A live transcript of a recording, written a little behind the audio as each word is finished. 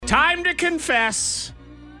Time to confess.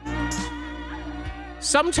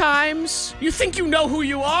 Sometimes you think you know who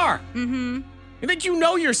you are. Mm-hmm. You think you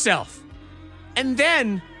know yourself. And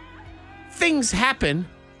then things happen,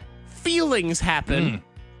 feelings happen,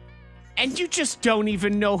 and you just don't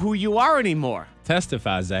even know who you are anymore.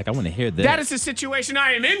 Testify, Zach. I want to hear this. That is the situation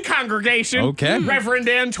I am in, congregation. Okay. Reverend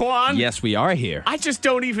Antoine. Yes, we are here. I just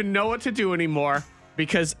don't even know what to do anymore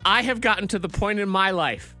because I have gotten to the point in my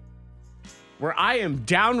life where I am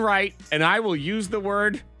downright, and I will use the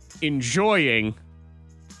word, enjoying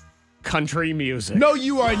country music. No,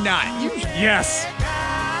 you are not. Yes.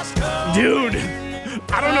 Dude,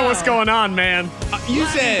 I don't know what's going on, man. You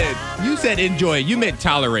said enjoy. You meant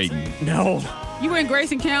tolerating. No. You were in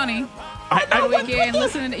Grayson County I, the weekend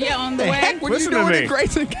listening. On the way. Heck, what are you Listen to doing me. in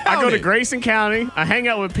Grayson County? I go to Grayson County. I hang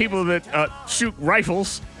out with people that shoot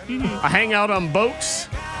rifles. I hang out on boats.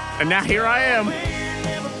 And now here I am.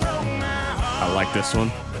 I like this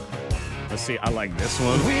one. Let's see. I like this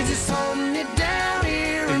one. We're just holding it down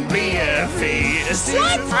here in BFE.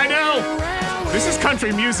 What? I know. This is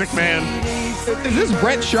country music, man. Is this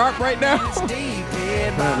Brett Sharp right now?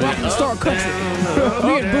 Star Country.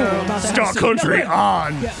 Me and Boo are about to have Star some- Country No,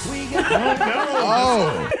 on. Yes.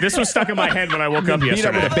 Oh. This was stuck in my head when I woke up Beat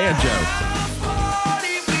up with yesterday. a banjo.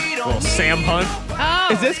 Little Sam Hunt. Oh,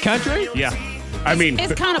 Is this country? Yeah. I mean,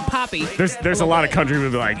 it's kind of poppy. there's a lot of country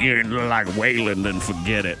people like, you like Waylon, then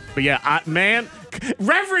forget it. But yeah, man,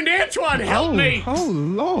 Reverend Antoine, help me. Oh,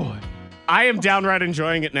 Lord. I am downright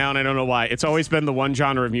enjoying it now, and I don't know why. It's always been the one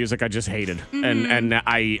genre of music I just hated. And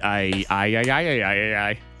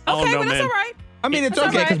I. Oh, Okay, no, but that's man. all right. I mean, it's That's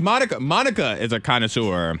okay because all Monica is a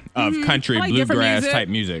connoisseur of country I like different bluegrass music. type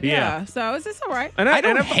music. Yeah. So it's all right. And I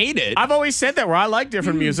don't I've- hate it. I've always said that where I like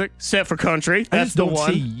different music, except for country. I That's just the don't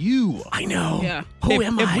one. see you. I know. Yeah. Who if,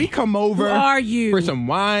 am if I? we come over Who are you? for some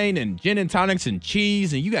wine and gin and tonics and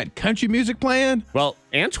cheese and you got country music playing, Well,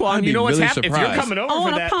 Antoine, I'd you be know what's really happening? If you're surprised. coming over On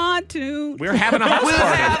for a that, pontoon. we're having a house party.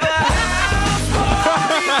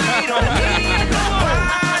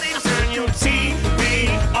 Turn your TV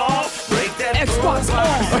off. Break that Xbox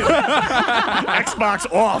off.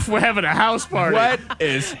 Xbox off. We're having a house party. what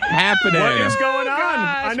is happening? What is going on?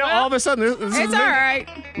 gosh, I know well, all of a sudden this is It's me. all right.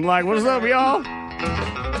 I'm like, what's up, y'all?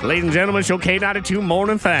 Ladies and gentlemen, show K92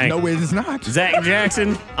 morning thing. No, it is not. Zach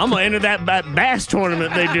Jackson, I'm gonna enter that bass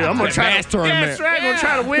tournament they do. I'm gonna That try bass to, tournament. Yeah, that's right. I'm gonna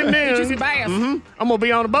try to win Get you this. some bass. I'm gonna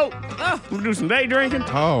be on a boat. I'm gonna do some day drinking.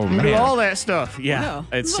 Oh, Do man. all that stuff. Yeah, Well,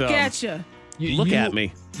 it's look at you. look at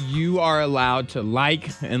me. You are allowed to like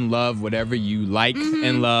and love whatever you like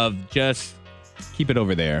and love. Just keep it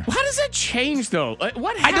over there. How does that change though? Like,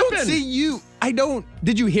 what I happened? don't see you.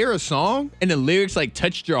 Did you hear a song and the lyrics like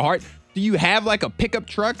touched your heart? Do you have like a pickup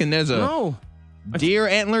truck and there's a No. deer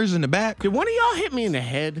antlers in the back? Did one of y'all hit me in the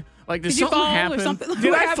head? Like, did Did you something fall or happen? something?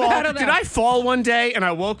 Did What I happened? fall? I don't Did know. I fall one day and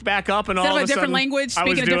I woke back up and Instead all of of a a different sudden language, I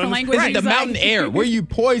was speaking a doing different this- language, Right. The He's like- mountain air. Were you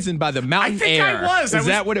poisoned by the I mountain think air? I was. Is I was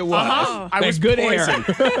that what it was? Uh-huh. I That was good poisoned.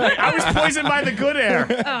 air. I was poisoned by the good air.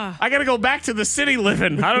 I got to go back to the city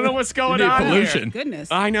living. I don't know what's going You need on pollution. here. Goodness.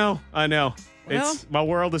 I know. Well- It's my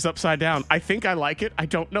world is upside down. I think I like it. I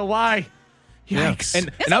don't know why. Yikes. And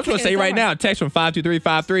I was going to okay. say It's right all now, text from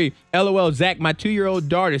 52353, LOL, Zach, my 2-year-old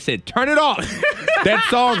daughter said, turn it off. That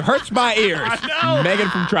song hurts my ears. I know. Megan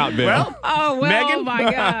from Troutville. Well, Oh, well, Megan, oh my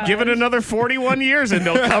God. give it another 41 years and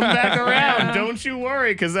they'll come back around. Don't you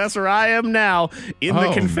worry, because that's where I am now in the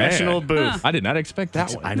Oh, confessional man. booth. I did not expect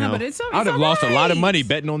that one. I No, know. but it's I would have lost a lot of money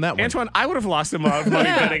betting on that one. Antoine, I would have lost a lot of money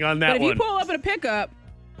betting on that but if one. you pull up in a pickup,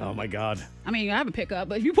 Oh my God. I mean, I have a pickup,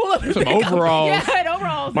 but if you pull up in a Some pickup, overalls. Yeah,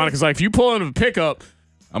 overalls. Monica's like, if you pull in a pickup,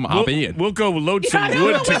 I'm going to hop in. we'll go load some I know, wood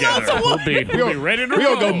we'll load together. some wood. We'll be ready to We're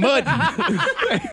roll. going to go mudding.